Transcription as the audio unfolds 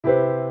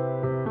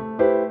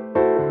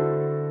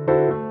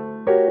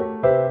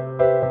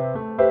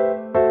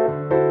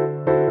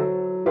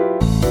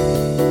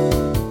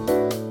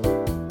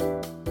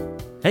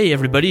Hey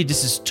everybody,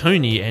 this is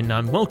Tony and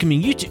I'm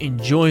welcoming you to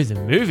Enjoy the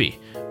Movie,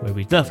 where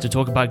we love to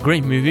talk about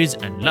great movies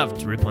and love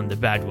to rip on the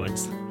bad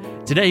ones.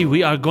 Today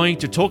we are going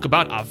to talk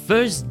about our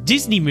first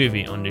Disney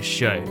movie on this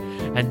show.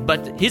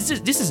 But this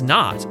is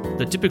not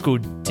the typical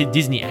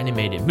Disney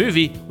animated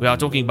movie. We are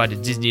talking about a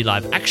Disney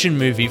live action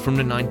movie from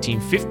the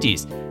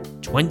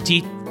 1950s,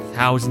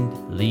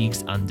 20,000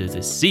 Leagues Under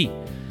the Sea.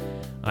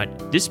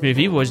 This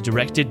movie was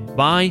directed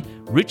by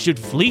Richard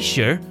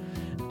Fleischer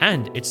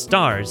and it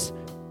stars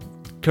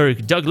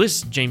Kirk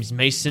Douglas, James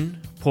Mason,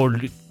 Paul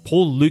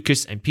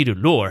Lucas, and Peter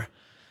Lorre.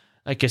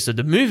 Okay, so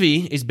the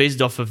movie is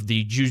based off of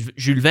the Jules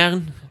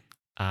Verne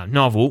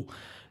novel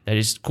that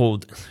is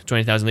called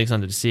 20,000 Leagues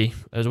Under the Sea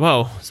as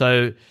well.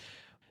 So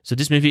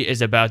this movie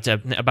is about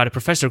a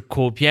professor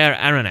called Pierre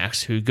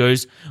Aronnax who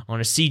goes on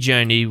a sea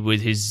journey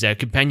with his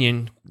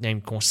companion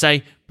named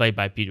Conseil, played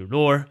by Peter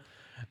Lorre,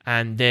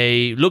 and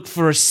they look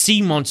for a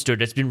sea monster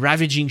that's been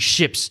ravaging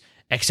ships,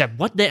 except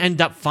what they end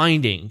up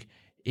finding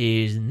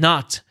is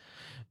not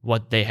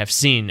what they have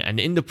seen, and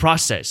in the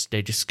process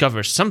they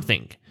discover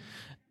something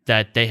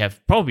that they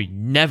have probably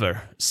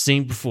never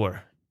seen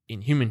before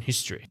in human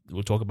history.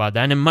 We'll talk about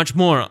that and much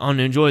more on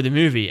Enjoy the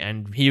Movie,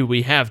 and here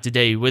we have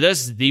today with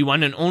us the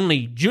one and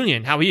only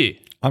Julian. How are you?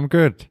 I'm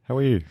good. How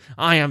are you?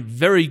 I am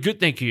very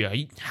good, thank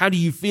you. How do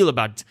you feel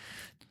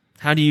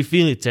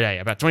it today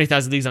about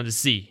 20,000 Leagues Under the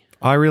Sea?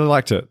 I really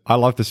liked it. I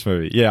love this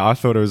movie. Yeah, I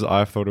thought it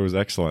was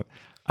excellent.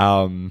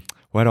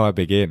 Where do I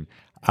begin?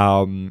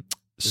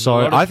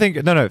 I think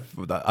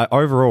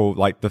overall,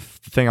 like the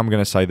thing I'm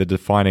going to say,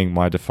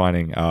 my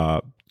defining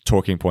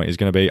talking point is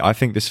going to be, I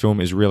think this film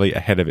is really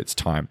ahead of its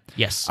time.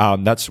 Yes.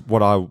 That's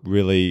what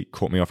really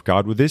caught me off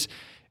guard with this,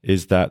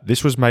 is that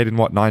this was made in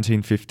what,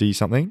 1950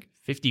 something?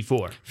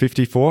 54.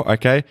 54.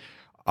 Okay.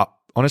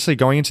 Honestly,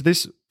 going into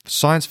this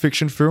science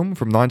fiction film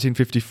from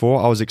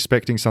 1954, I was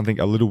expecting something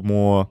a little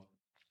more.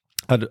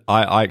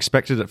 I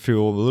expected it to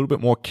feel a little bit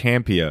more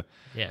campier.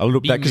 Yeah, a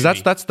little bit, because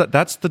that's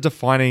the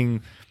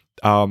defining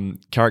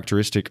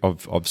characteristic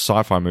of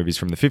sci-fi movies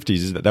from the 50s,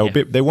 is that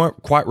they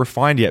weren't quite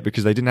refined yet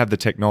because they didn't have the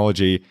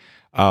technology,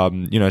 so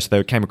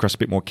they came across a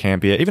bit more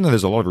campier, even though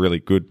there's a lot of really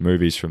good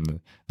movies from the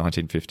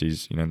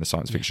 1950s, in the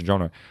science fiction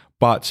genre.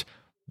 But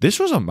this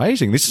was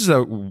amazing. This is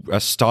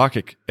a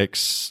stark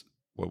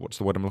what's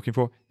the word I'm looking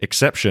for?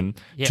 Exception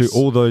to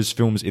all those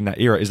films in that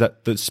era, is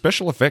that the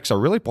special effects are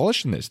really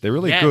polished in this. They're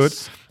really good.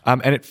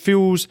 And it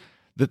feels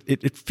that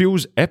it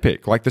feels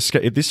epic. Like this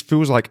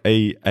feels like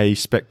a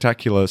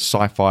spectacular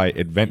sci-fi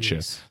adventure.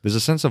 Yes. There's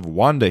a sense of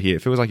wonder here.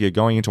 It feels like you're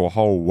going into a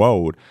whole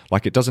world.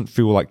 Like it doesn't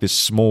feel like this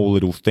small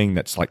little thing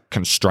that's like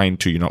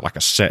constrained to, like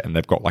a set and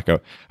they've got like a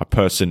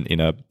person in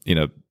a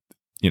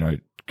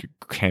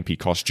campy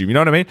costume. You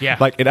know what I mean? Yeah.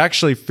 Like it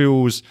actually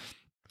feels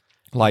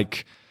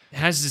like it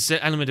has this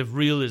element of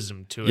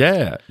realism to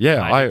it.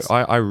 Yeah. Right?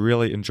 I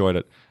really enjoyed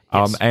it.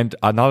 Yes. And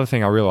another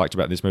thing I really liked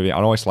about this movie, I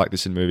always like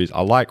this in movies,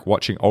 I like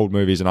watching old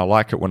movies and I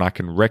like it when I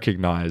can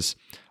recognize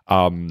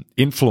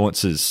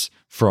influences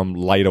from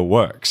later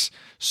works.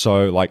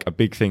 So like a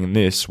big thing in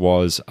this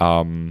was,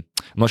 I'm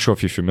not sure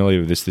if you're familiar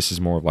with this, this is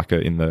more of like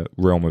in the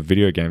realm of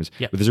video games,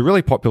 but there's a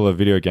really popular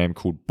video game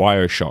called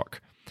BioShock.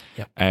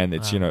 Yep. And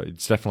it's,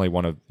 it's definitely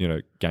one of,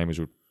 gamers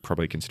would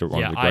probably consider it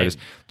one of the greatest.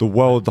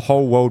 The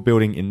whole world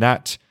building in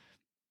that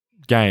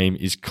game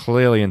is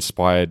clearly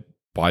inspired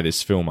by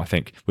this film, I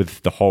think,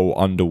 with the whole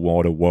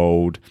underwater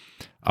world,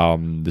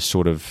 the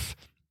sort of,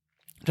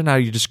 I don't know how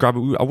you describe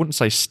it. I wouldn't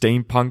say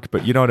steampunk,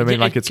 but you know what I mean?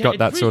 Like it's got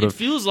that sort of... It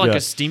feels like a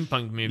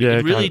steampunk movie.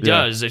 It really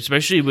does,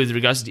 especially with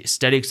regards to the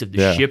aesthetics of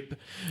the ship.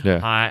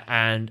 Yeah.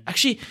 And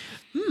actually,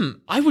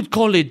 I would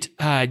call it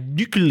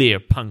nuclear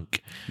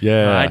punk.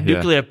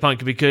 Nuclear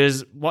punk,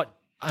 because what...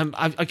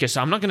 okay,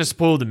 so I'm not going to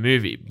spoil the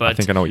movie, but... I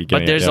think I know what you're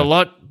getting at. But there's a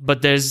lot...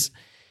 But there's...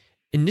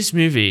 In this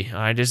movie,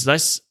 there's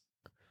less...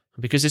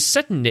 Because it's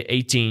set in the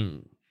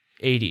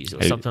 1880s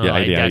or something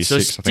like that. So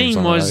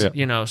steam was,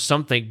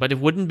 something, but it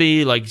wouldn't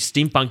be like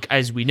steampunk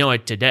as we know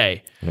it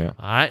today. Yeah.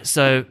 All right.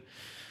 So,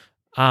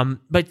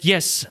 but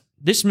yes,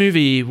 this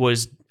movie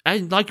was,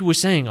 like you were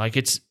saying, like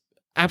it's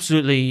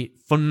absolutely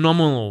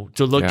phenomenal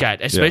to look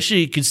at,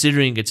 especially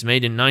considering it's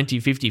made in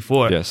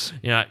 1954. Yes.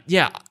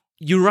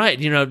 You're right.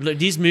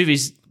 These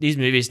movies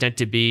tend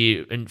to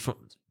be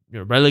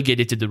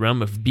relegated to the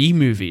realm of B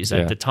movies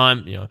at the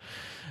time.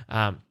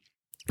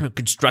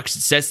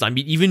 Construction sets. I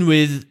mean, even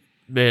with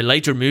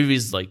later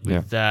movies like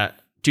with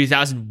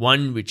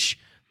 2001, which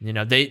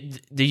they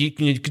you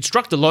can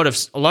construct a lot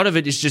of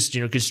it is just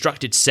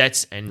constructed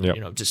sets and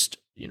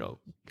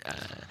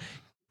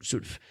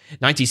sort of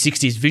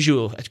 1960s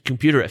visual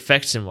computer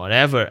effects and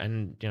whatever,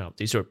 and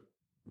these are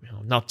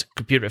not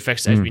computer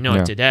effects as we know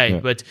it today.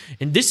 But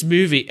in this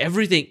movie,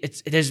 everything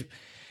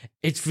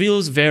it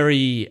feels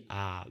very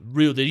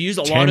real. They use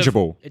a lot of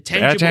tangible. It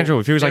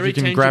feels like you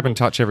can grab and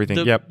touch everything.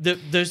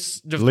 The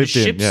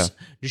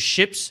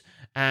ships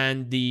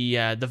and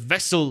the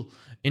vessel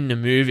in the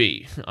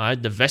movie.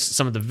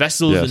 Some of the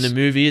vessels in the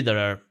movie that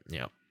are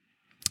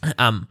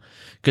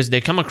because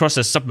they come across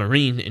a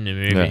submarine in the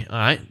movie. All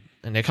right,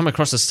 and they come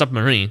across a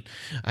submarine,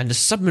 and the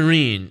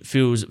submarine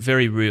feels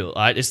very real.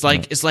 Right? It's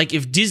like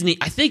if Disney.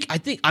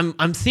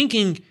 I'm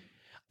thinking.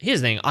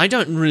 Here's the thing. I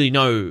don't really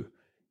know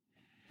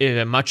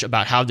much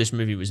about how this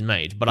movie was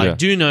made, but I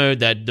do know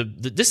that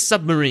this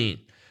submarine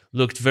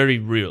looked very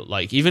real.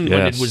 Like even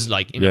when it was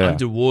like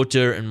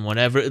underwater and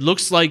whatever, it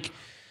looks like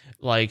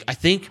I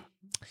think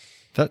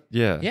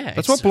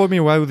that's what blew me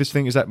away with this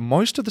thing is that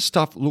most of the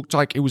stuff looked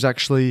like it was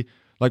actually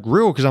like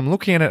real because I'm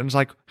looking at it and it's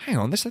like, hang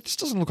on, this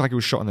doesn't look like it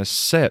was shot on a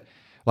set.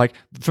 Like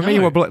for me,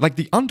 like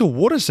the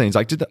underwater scenes,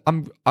 like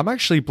I'm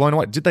actually blown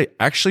away. Did they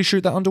actually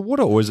shoot that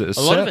underwater, or is it a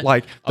set?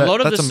 Like a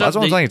lot of the stuff. That's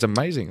what I'm saying. It's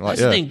amazing. Like,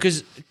 that's the thing,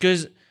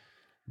 because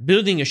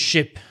building a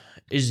ship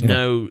is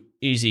no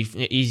easy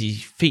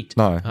feat.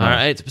 No. All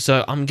right.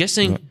 So I'm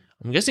guessing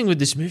with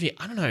this movie,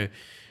 I don't know.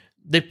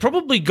 They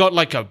probably got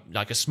like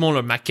a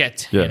smaller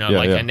maquette,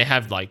 and they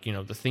have like the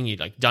thingy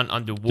like done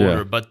underwater.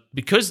 Yeah. But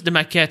because the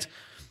maquette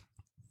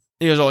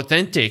is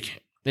authentic.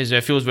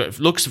 It feels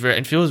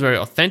very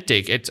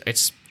authentic.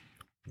 It's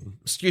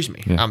excuse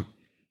me. Yeah.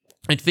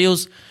 It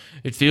feels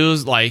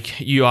like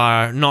you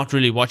are not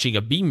really watching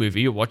a B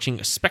movie. You're watching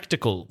a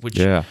spectacle, which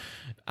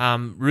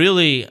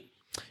really.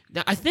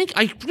 I think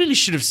I really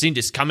should have seen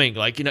this coming.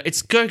 Like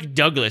it's Kirk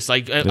Douglas.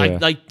 Like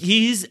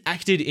he's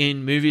acted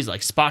in movies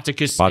like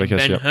Spartacus and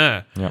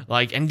Ben-Hur. Yeah.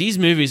 Like, and these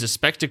movies are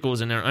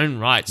spectacles in their own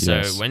right.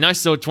 So when I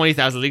saw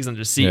 20,000 Leagues Under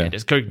the Sea and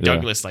it's Kirk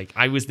Douglas, like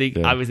he's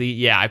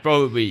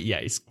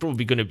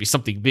probably going to be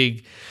something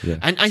big. Yeah.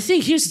 And I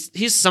think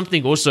here's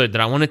something also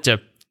that I wanted to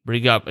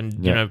bring up.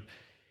 And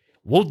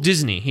Walt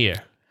Disney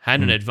here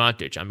had an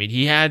advantage. I mean,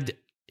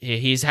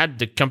 he's had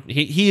the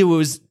company. He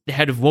was the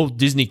head of Walt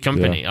Disney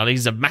Company. I think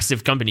it's a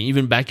massive company,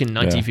 even back in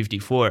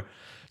 1954.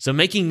 So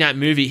making that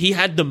movie, he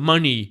had the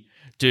money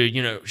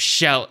to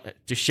shell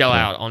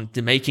out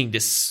onto making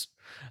this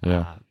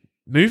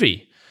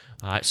movie.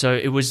 So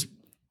it was.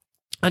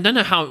 I don't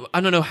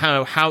know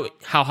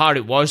how hard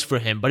it was for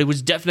him, but it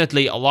was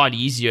definitely a lot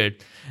easier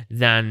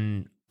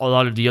than a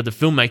lot of the other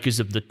filmmakers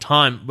of the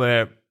time,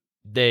 where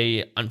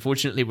they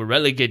unfortunately were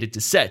relegated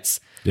to sets.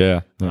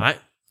 Yeah. Right.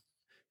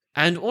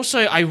 And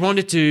also, I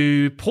wanted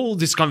to pull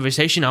this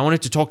conversation. I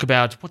wanted to talk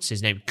about, what's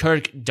his name?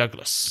 Kirk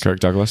Douglas. Kirk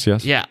Douglas,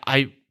 yes. Yeah,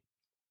 I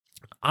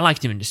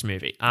liked him in this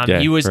movie.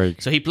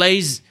 He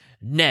plays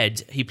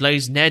Ned. He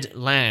plays Ned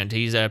Land.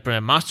 He's a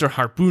master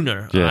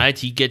harpooner, right?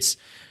 He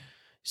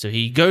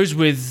goes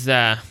with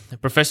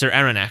Professor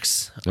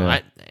Aronnax,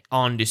 right,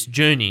 on this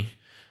journey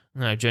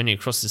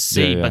across the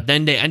sea. But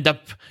then they end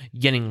up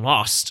getting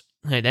lost.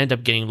 They end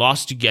up getting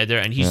lost together,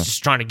 and he's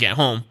just trying to get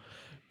home.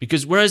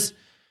 Because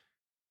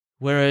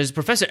Whereas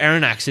Professor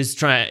Aronnax is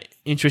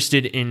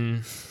interested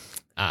in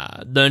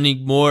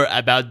learning more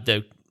about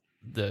the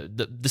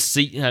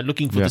sea,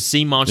 looking for the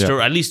sea monster,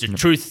 or at least the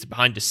truth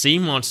behind the sea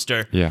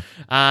monster. Yeah.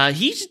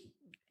 He's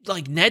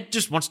like Ned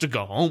just wants to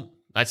go home.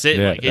 That's it.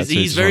 Yeah, like,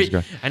 he's very,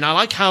 and I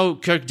like how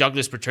Kirk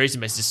Douglas portrays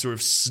him as this sort of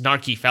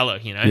snarky fellow.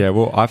 Yeah.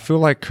 Well, I feel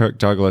like Kirk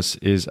Douglas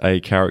is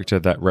a character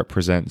that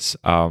represents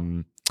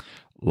because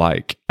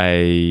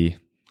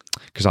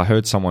I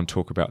heard someone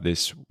talk about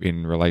this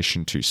in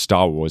relation to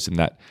Star Wars, in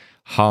that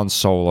Han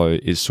Solo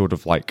is sort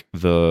of like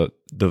the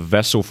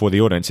vessel for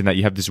the audience, in that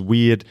you have this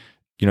weird,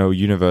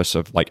 universe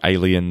of like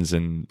aliens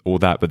and all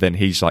that, but then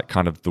he's like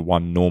kind of the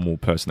one normal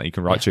person that you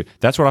can write to.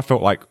 That's what I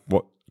felt like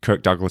what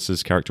Kirk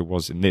Douglas's character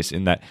was in this,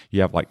 in that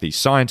you have like these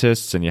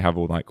scientists and you have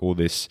all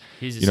this,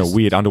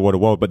 weird underwater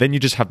world, but then you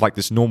just have like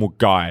this normal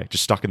guy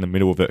just stuck in the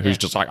middle of it who's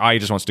just like, he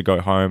just wants to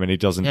go home and he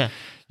doesn't,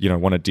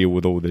 want to deal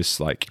with all this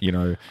like, I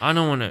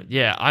don't want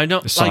to, I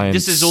don't, science, like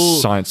this is all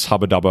science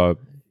hubba dubba,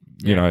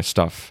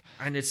 stuff.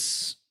 And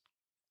it's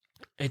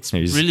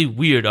really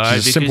weird,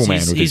 he's a simple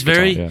man. He's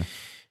very,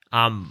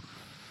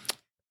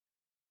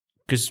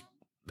 because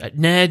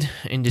Ned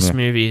in this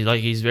movie,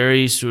 like he's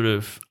very sort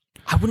of,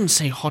 I wouldn't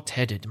say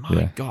hot-headed.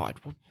 My God,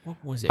 what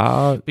was it?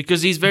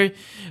 Because he's very,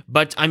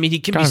 but I mean, he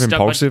can be stubborn.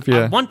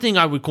 Impulsive, one thing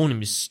I would call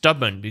him is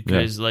stubborn,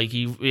 because like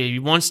he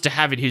wants to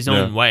have it his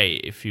own way,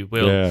 if you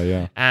will.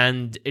 Yeah.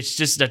 And it's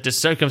just that the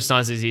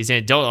circumstances he's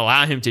in don't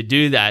allow him to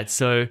do that.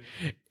 So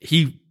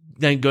he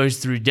then goes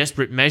through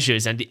desperate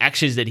measures, and the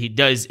actions that he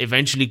does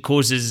eventually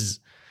causes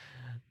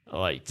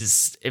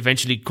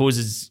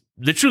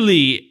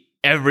literally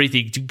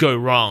everything to go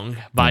wrong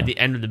by the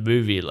end of the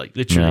movie. Like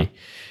literally,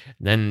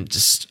 then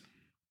just.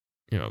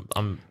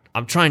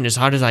 I'm trying as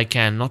hard as I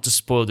can not to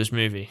spoil this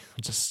movie.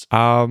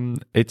 We're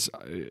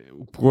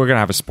gonna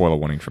have a spoiler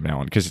warning from now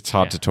on, because it's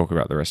hard to talk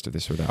about the rest of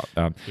this without.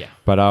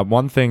 But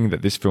one thing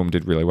that this film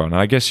did really well, and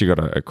I guess you got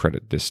to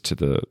accredit this to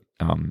the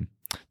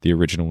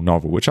original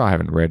novel, which I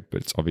haven't read,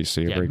 but it's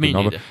obviously a very good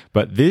novel.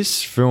 But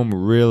this film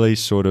really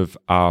sort of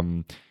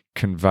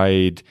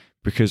conveyed,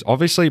 because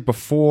obviously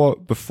before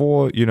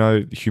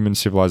human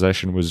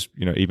civilization was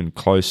even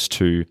close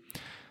to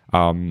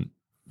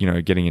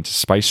getting into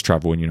space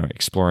travel and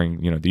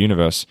exploring the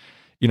universe,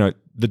 you know,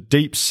 the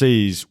deep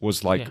seas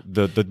was like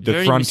the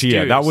Very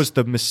frontier. That mysterious. was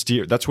the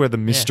mystery. That's where the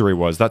mystery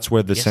was. That's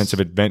where the sense of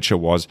adventure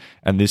was.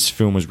 And this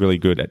film was really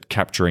good at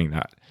capturing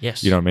that.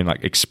 Yes. You know what I mean?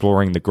 Like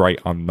exploring the great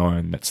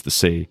unknown that's the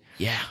sea.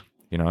 Yeah.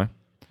 You know?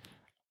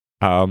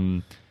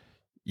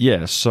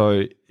 Yeah,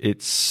 so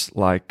it's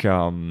like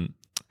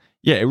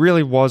yeah, it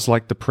really was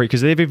like the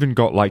because they've even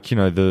got like, you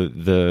know,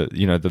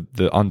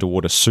 the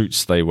underwater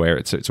suits they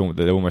wear.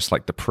 They're almost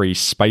like the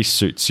space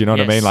suits. You know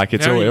what I mean? Like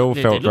it all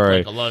they felt look very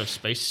like a lot of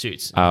space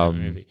suits in the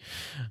movie.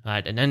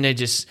 Right, and then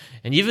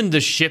and even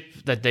the ship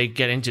that they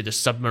get into, the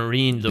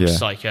submarine,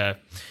 looks like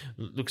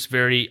looks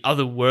very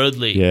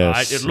otherworldly. yes,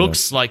 right? It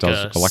looks like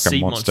a sea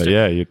monster.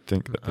 Yeah, you'd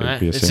think that it would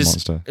be a sea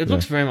monster. It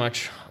looks very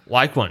much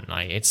like one.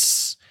 Like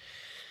it's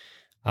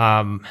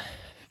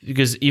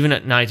because even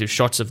at night, there's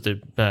shots of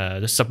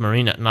the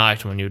submarine at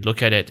night. When you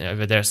look at it,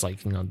 over there's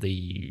like, you know,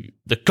 the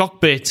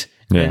cockpit,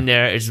 and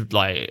there is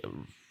like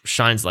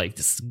shines like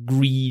this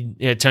green.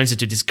 It turns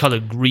into this color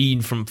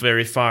green from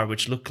very far,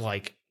 which look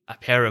like a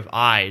pair of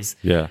eyes.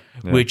 Yeah.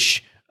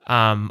 Which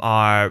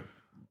are,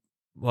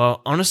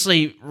 well,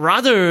 honestly,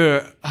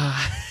 rather.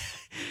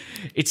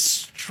 It's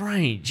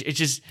strange. It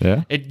just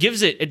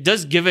it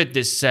does give it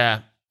this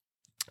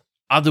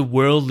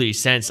otherworldly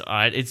sense.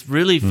 Right, it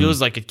really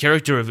feels like a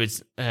character of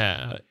its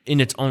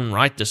in its own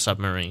right. The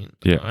submarine.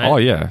 Yeah. Right? Oh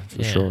yeah,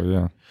 for sure.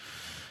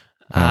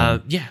 Yeah.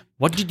 Yeah.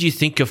 What did you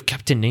think of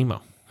Captain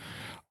Nemo?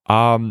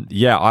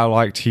 Yeah, I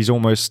liked. He's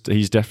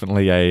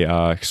definitely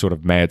a sort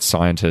of mad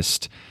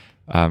scientist.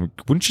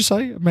 Wouldn't you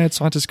say a mad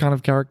scientist kind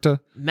of character?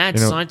 Mad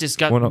scientist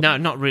guy? No,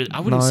 not really. I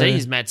wouldn't say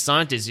he's mad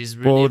scientist. He's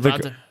really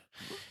rather.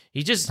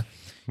 He just.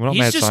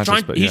 He's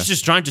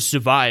just trying to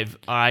survive,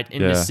 all right,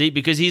 in the sea,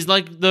 because he's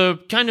like the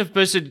kind of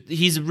person.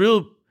 He's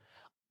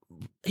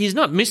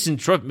not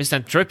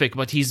misanthropic,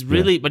 but he's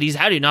really, but he's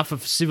had enough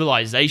of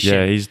civilization.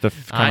 Yeah, he's the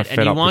kind of fed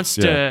and he up wants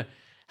with, to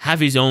have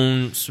his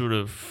own sort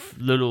of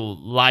little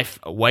life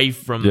away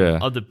from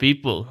other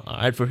people, all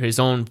right, for his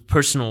own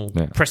personal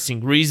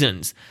pressing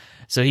reasons.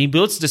 So he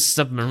builds the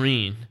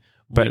submarine.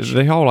 But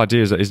the whole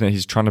idea is that, isn't it?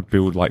 He's trying to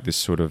build like this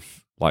sort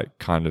of like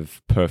kind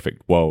of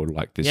perfect world,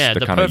 like this,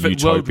 the kind of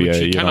utopia world which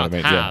he cannot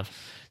have.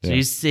 So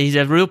he's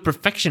a real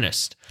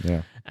perfectionist.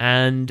 Yeah,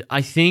 and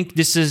I think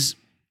this is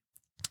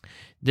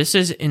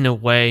in a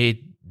way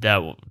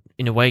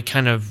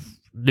kind of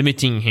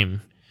limiting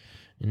him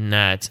in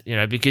that, you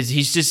know, because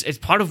it's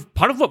part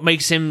of what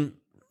makes him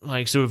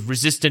like sort of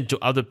resistant to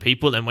other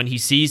people. And when he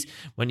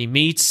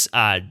meets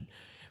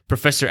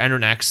Professor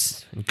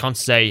Aronnax and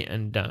Conseil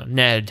and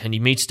Ned, and he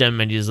meets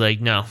them, and he's like,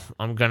 "No,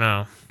 I'm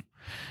gonna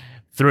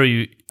throw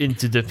you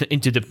into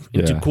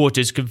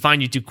quarters,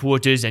 confine you to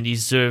quarters," and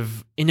he's sort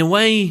of in a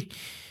way.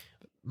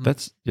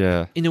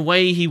 In a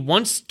way, he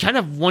wants to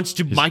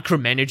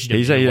micromanage them.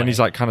 And he's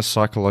like kind of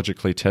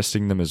psychologically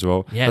testing them as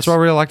well. Yes. That's what I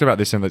really liked about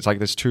this. And it's like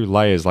there's two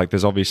layers. Like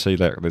there's obviously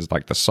there's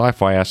like the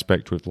sci-fi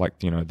aspect with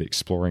like, you know, the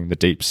exploring the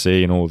deep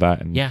sea and all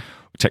that, and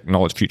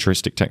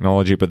futuristic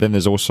technology. But then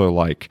there's also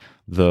like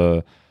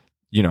the,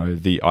 you know,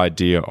 the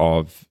idea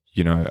of,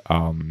 you know,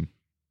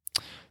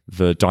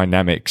 the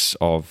dynamics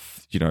of,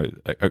 you know,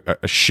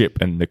 a ship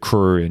and the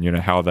crew, and, you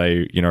know, how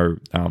they, you know,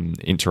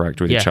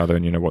 interact with each other,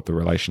 and, you know, what the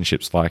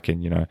relationship's like,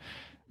 and, you know,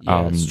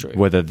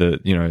 whether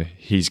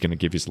he's going to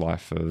give his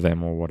life for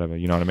them or whatever,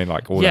 you know what I mean?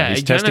 Like all that.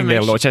 He's testing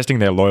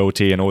their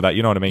loyalty and all that,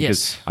 you know what I mean?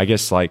 Because I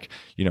guess, like,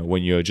 you know,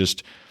 when you're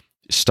just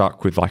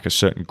stuck with like a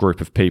certain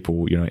group of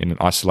people, you know, in an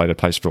isolated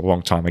place for a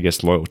long time, I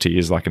guess loyalty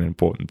is like an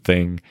important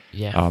thing.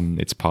 Yeah.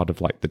 It's part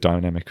of like the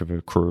dynamic of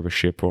a crew of a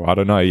ship, or I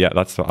don't know. Yeah,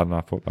 I thought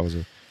that was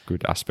a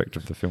good aspect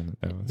of the film.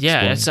 So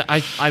that's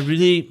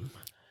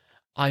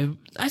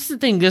the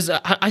thing.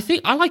 I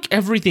think I like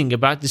everything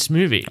about this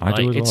movie. I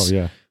do as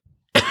well.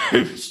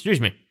 Yeah. Excuse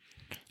me,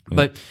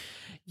 but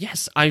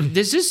yes,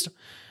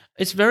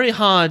 it's very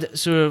hard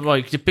sort of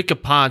like to pick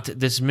apart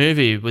this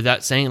movie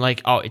without saying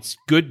like, oh, it's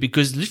good,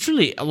 because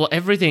literally, well,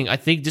 everything. I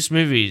think this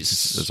movie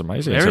is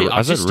amazing.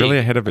 It's really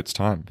ahead of its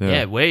time.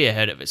 Yeah, way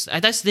ahead of its.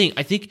 That's the thing.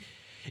 I think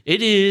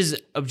it is,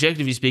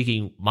 objectively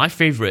speaking, my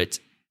favorite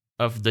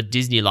of the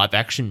Disney live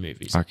action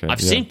movies.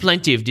 I've seen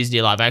plenty of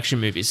Disney live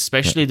action movies,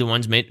 especially the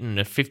ones made in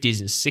the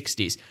 50s and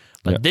 60s.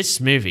 But this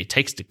movie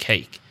takes the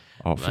cake.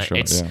 Oh, for sure.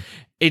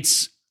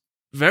 It's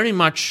very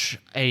much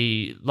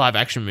a live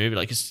action movie.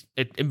 Like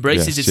it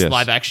embraces its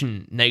live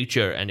action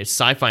nature and its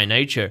sci-fi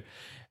nature,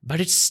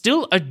 but it's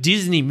still a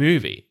Disney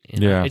movie.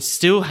 You know? Yeah. It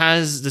still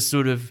has the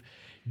sort of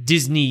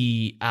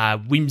Disney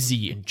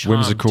whimsy and charm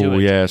whimsical, to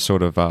it.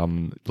 Sort of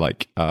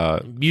like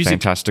music,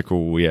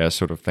 fantastical,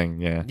 sort of thing,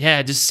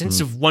 this sense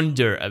of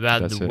wonder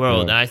about the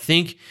world. And I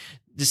think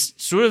this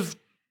sort of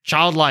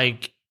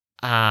childlike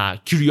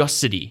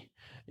curiosity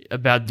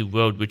about the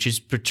world, which is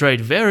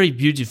portrayed very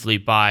beautifully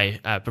by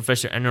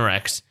Professor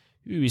Aronnax,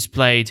 who is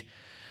played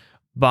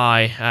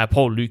by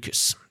Paul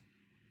Lucas.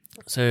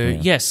 So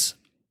yes,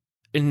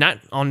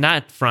 on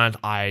that front,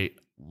 I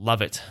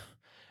love it.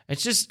 It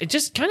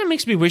just kind of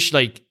makes me wish,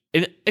 like,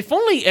 if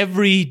only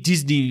every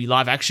Disney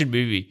live action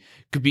movie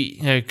could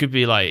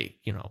be like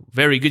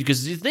very good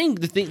because the thing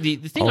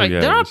Oh, like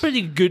yeah, there are it's-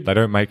 pretty good. They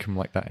don't make them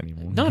like that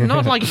anymore. No,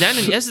 not like that.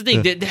 And that's the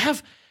thing. They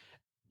have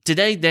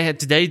today.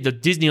 The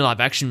Disney live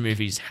action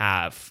movies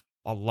have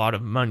a lot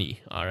of money.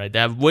 All right, they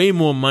have way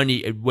more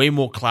money and way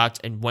more clout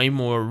and way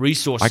more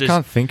resources. I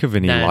can't think of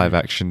any than- live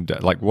action.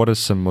 Like, what are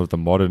some of the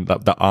modern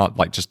that aren't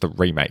like just the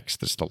remakes,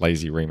 just the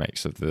lazy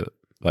remakes of the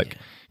like?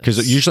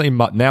 Because usually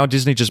now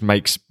Disney just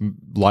makes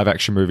live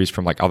action movies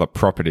from like other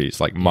properties,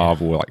 like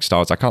Marvel or like Star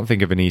Wars. I can't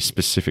think of any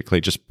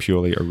specifically just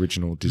purely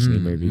original Disney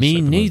movies. Me at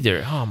the moment.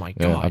 neither. Oh my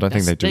god! Yeah, I don't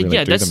think they do really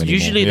do that's them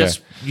usually anymore.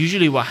 that's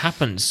usually what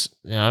happens.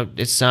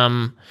 It's I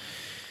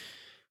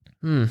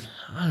don't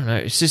know.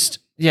 It's just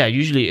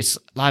usually it's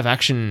live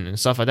action and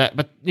stuff like that.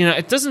 But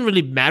it doesn't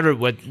really matter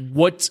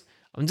what.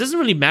 It doesn't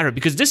really matter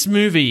because this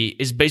movie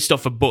is based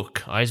off a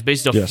book. It's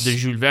based off Yes. the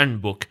Jules Verne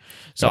book.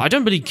 So I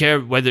don't really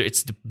care whether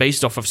it's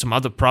based off of some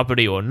other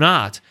property or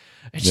not.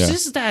 It's Yeah.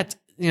 just that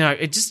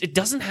it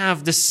doesn't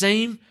have the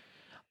same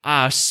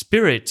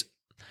spirit.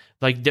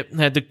 Like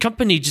the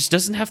company just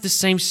doesn't have the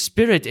same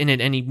spirit in it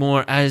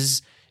anymore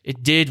as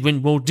it did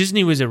when Walt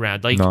Disney was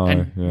around.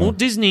 Walt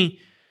Disney.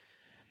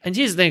 And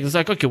here's the thing: it's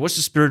like, okay, what's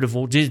the spirit of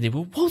Walt Disney?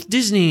 Well, Walt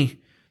Disney.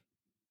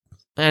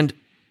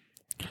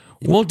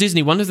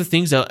 One of the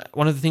things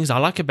I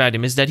like about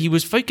him is that he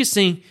was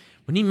focusing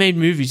when he made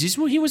movies.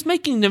 He was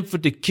making them for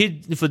the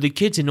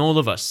kids in all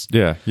of us.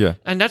 Yeah, yeah.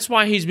 And that's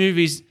why his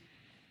movies,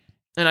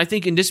 and I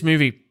think in this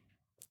movie,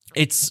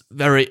 it's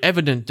very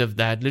evident of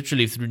that,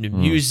 literally through the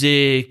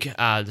music,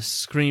 the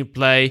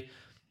screenplay.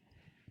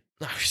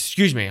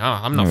 Excuse me,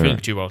 I'm not feeling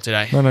too well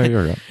today. No,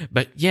 you're right.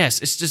 But yes,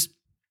 it's just,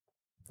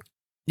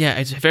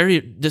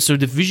 it's so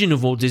the vision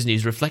of Walt Disney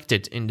is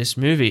reflected in this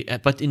movie.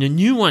 But in the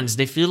new ones,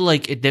 they feel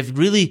like they've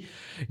really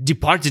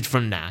departed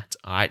from that,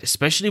 all right?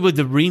 Especially with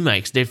the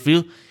remakes. They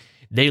feel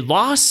they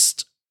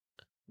lost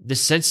the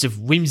sense of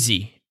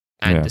whimsy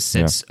and the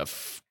sense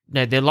of,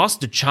 they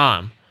lost the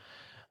charm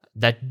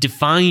that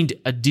defined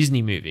a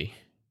Disney movie,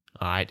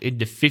 all right, in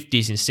the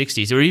 50s and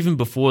 60s, or even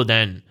before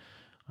then,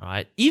 all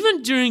right?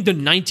 Even during the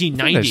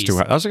 1990s.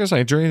 I was going to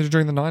say, during the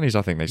 90s,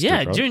 I think they still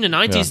got it. During the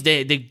 90s,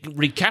 they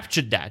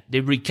recaptured that.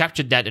 They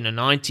recaptured that in the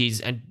 90s,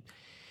 and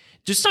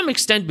to some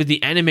extent with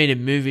the animated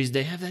movies,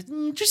 they have that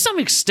to some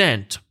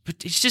extent,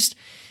 but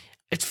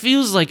it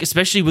feels like,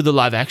 especially with the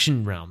live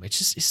action realm,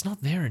 it's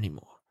not there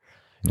anymore.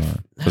 No.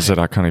 As I said,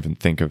 I can't even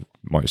think of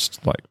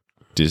most like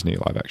Disney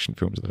live action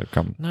films that have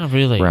come Not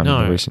really. around in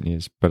No, the recent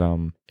years. But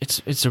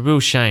it's a real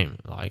shame.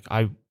 Like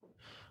I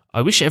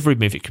wish every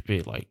movie could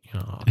be like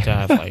to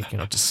have like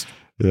just.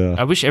 yeah.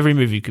 I wish every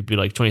movie could be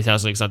like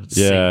 20,000 Leagues Under the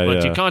Sea,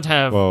 but you can't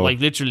have like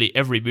literally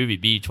every movie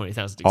be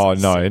 20,000 Leagues Under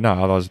the Sea. No,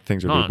 otherwise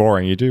things would be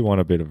boring. You do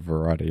want a bit of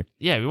variety.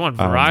 Yeah, we want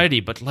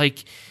variety, but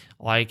like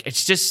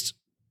it's just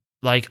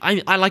like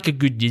I like a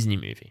good Disney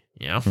movie,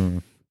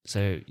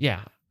 So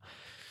yeah.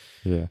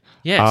 Yeah.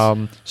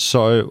 Yes.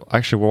 So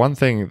actually, one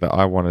thing that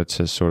I wanted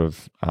to sort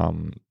of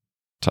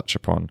touch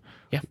upon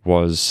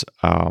was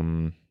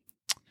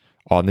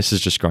and this is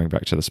just going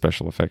back to the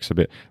special effects a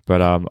bit,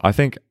 but I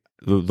think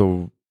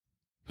the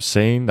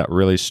scene that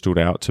really stood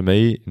out to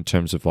me in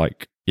terms of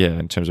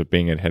in terms of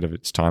being ahead of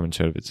its time in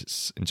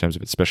terms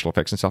of its special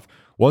effects and stuff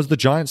was the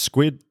giant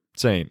squid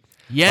scene.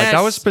 Yes. Like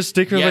that was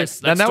particularly,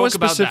 Yes, and let's talk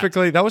about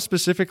that was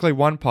specifically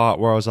one part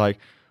where I was like,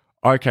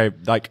 okay,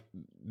 like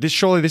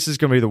surely this is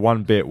going to be the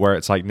one bit where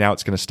it's like now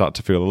it's going to start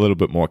to feel a little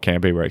bit more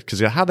campy,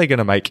 because how are they going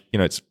to make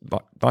it's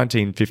like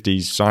 1950s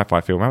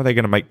sci-fi film? How are they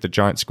going to make the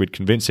giant squid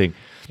convincing?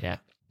 Yeah.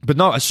 But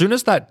no, as soon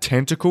as that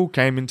tentacle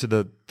came into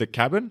the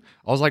cabin,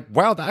 I was like,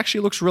 wow, that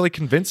actually looks really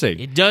convincing.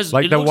 It does.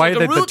 Like It the looks way like a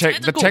that real the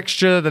tentacle.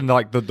 texture and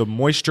like the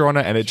moisture on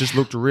it, and it just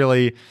looked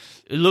really.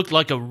 It looked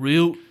like a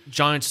real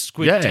giant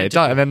squid. Yeah, tentacle. it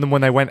does. And then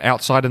when they went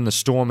outside in the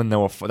storm and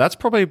that's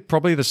probably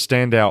the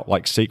standout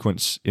like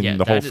sequence in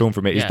the whole film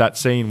for me is that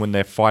scene when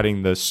they're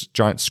fighting this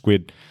giant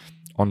squid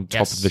on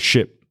top of the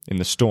ship in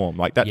the storm.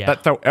 Like that,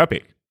 that felt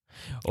epic.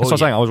 That's what I'm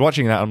saying. I was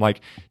watching that. I'm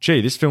like,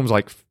 gee, this film's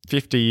like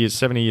 50 years,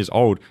 70 years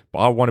old, but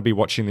I want to be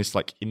watching this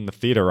like in the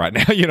theater right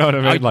now. You know what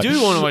I mean? I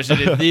do want to watch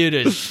it in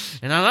theaters,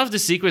 and I love the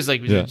sequence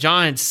like with the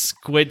giant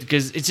squid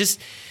because it's just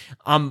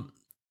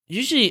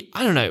usually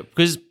I don't know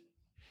because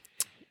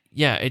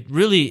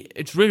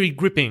it's really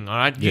gripping. All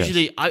right,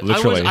 usually I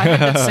had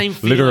that same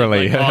feeling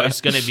Literally. like,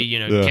 it's gonna be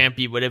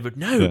campy whatever.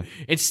 No,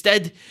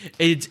 instead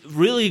it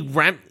really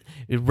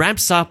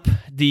ramps up.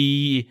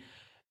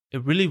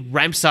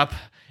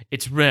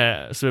 It's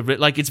rare, sort of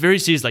like it's very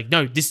serious. Like,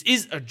 no, this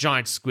is a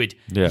giant squid.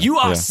 Yeah, you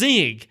are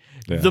seeing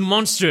the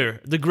monster,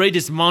 the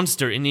greatest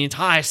monster in the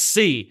entire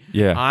sea.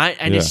 Yeah, all right,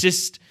 and it's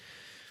just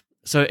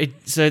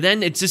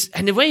then it's just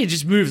and the way it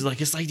just moves,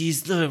 like it's like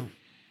these little,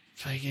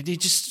 like it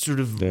just sort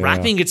of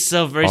wrapping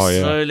itself very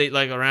slowly,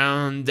 like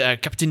around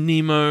Captain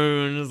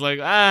Nemo, and it's like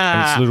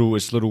and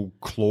its little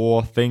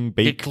claw thing,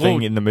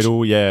 thing in the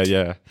middle.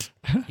 Yeah.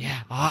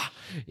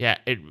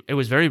 It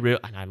was very real,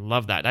 and I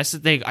love that. That's the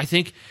thing. I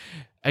think.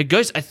 I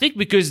think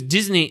because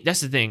Disney,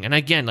 that's the thing. And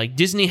again, like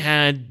Disney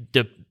had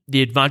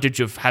the advantage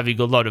of having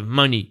a lot of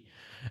money.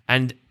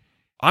 And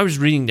I was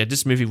reading that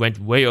this movie went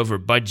way over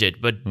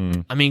budget, but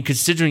I mean,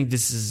 considering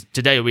this is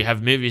today, we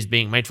have movies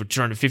being made for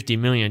 $250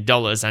 million,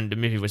 and the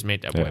movie was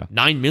made at what,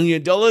 $9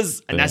 million,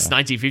 and that's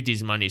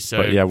 1950s money. So,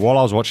 but yeah, while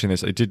I was watching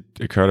this, it did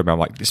occur to me, I'm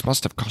like, this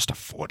must have cost a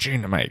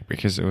fortune to make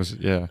because it was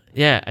yeah,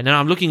 and then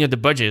I'm looking at the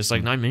budget, it's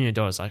like $9 million,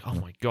 like oh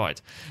my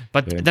god.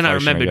 But then I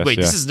remembered, I guess,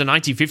 this is the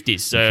 1950s,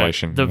 so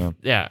inflation,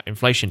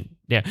 inflation,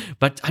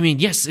 But I mean,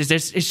 yes,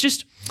 it's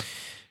just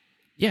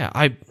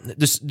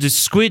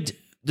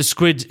the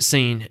squid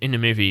scene in the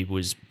movie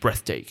was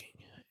breathtaking.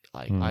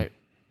 Like I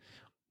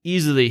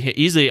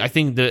easily, I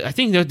think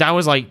that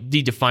was like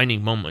the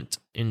defining moment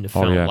in the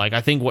film. Like I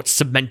think what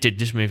cemented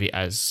this movie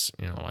as,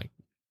 like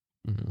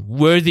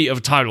worthy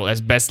of title as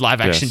best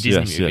live action Disney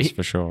movie. Yes,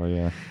 for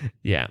sure.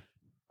 Yeah.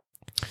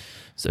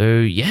 So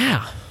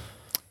yeah.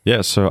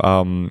 So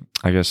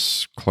I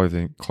guess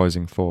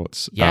closing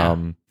thoughts.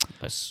 Would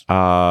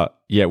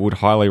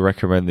highly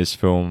recommend this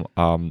film.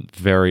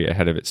 Very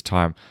ahead of its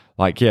time.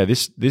 Like,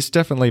 this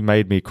definitely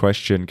made me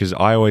question, because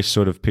I always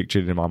sort of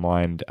pictured in my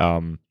mind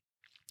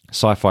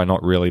sci-fi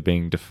not really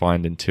being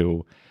defined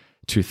until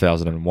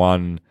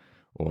 2001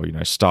 or,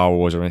 Star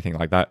Wars or anything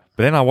like that.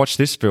 But then I watched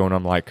this film and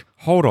I'm like,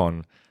 hold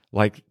on,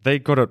 like they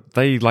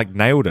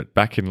nailed it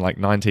back in like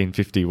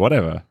 1950,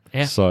 whatever.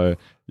 Yeah. So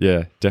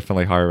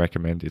definitely highly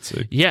recommend it. It's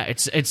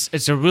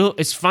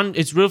fun.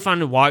 It's real fun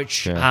to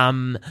watch. Yeah.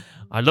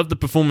 I love the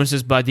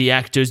performances by the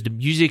actors. The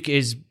music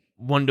is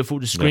wonderful.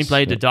 The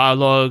screenplay, the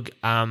dialogue,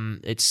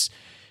 it's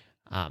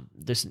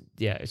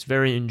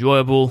very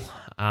enjoyable.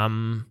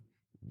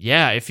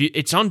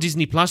 It's on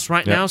Disney Plus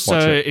right now, so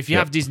if you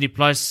have Disney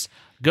Plus,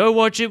 go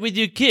watch it with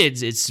your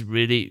kids. It's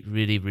really,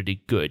 really,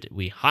 really good.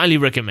 We highly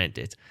recommend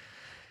it.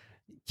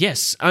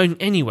 Yes.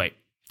 Anyway,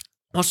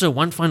 also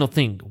one final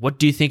thing. What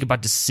do you think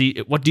about the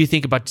seal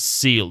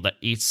that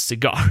eats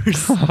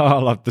cigars? I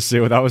love the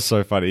seal. That was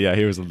so funny. Yeah,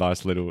 he was a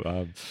nice little.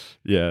 That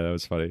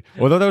was funny.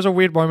 Although there was a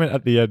weird moment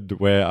at the end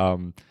where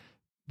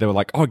they were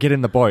like, "Oh, get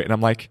in the boat," and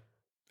I'm like,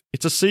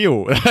 "It's a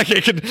seal. Like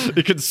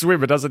it can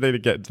swim. It doesn't need to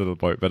get into the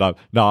boat." But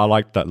no, I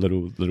liked that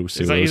little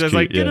seal. He's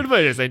like, "Get in the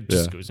boat." It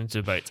just goes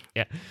into the boat.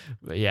 Yeah,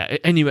 but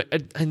anyway,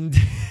 and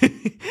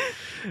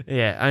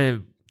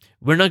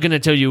we're not gonna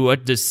tell you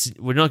what the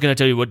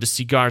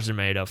cigars are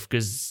made of,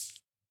 because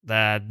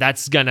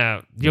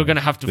you're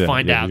gonna have to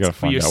find out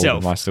for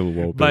yourself.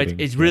 But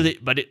it's really,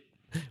 but it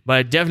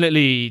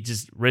definitely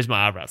just raised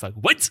my eyebrows. Like,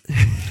 what?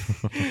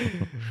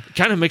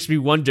 Kind of makes me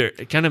wonder.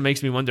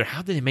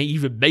 How did they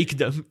even make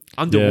them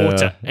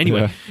underwater?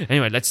 Anyway,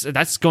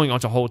 that's going on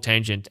to a whole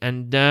tangent,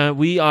 and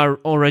we are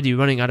already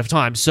running out of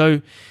time.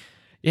 So.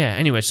 Yeah,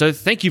 anyway, so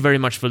thank you very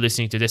much for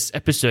listening to this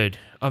episode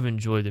of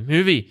Enjoy the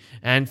Movie.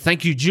 And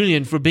thank you,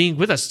 Julian, for being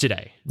with us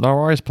today. No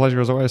worries. Pleasure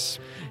as always.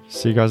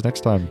 See you guys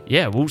next time.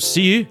 Yeah, we'll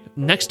see you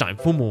next time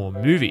for more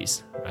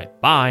movies. All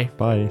right, bye.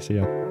 Bye. See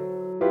ya.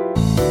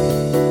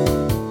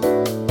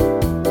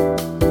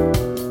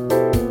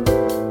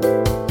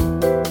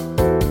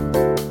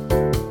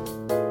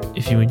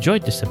 If you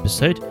enjoyed this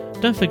episode,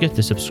 don't forget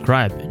to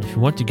subscribe. And if you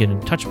want to get in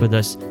touch with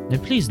us,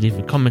 then please leave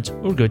a comment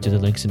or go to the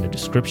links in the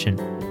description.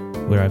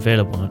 We're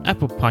available on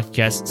Apple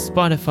Podcasts,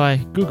 Spotify,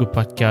 Google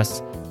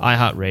Podcasts,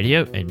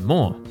 iHeartRadio, and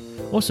more.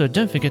 Also,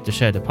 don't forget to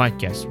share the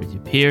podcast with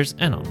your peers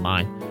and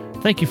online.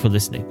 Thank you for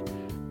listening.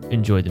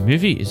 Enjoy the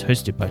Movie is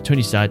hosted by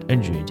Tony Saad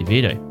and Julian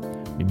DeVito.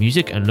 The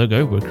music and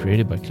logo were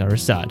created by Clara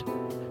Saad.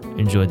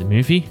 Enjoy the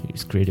Movie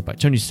is created by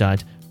Tony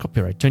Saad,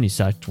 copyright Tony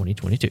Saad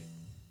 2022.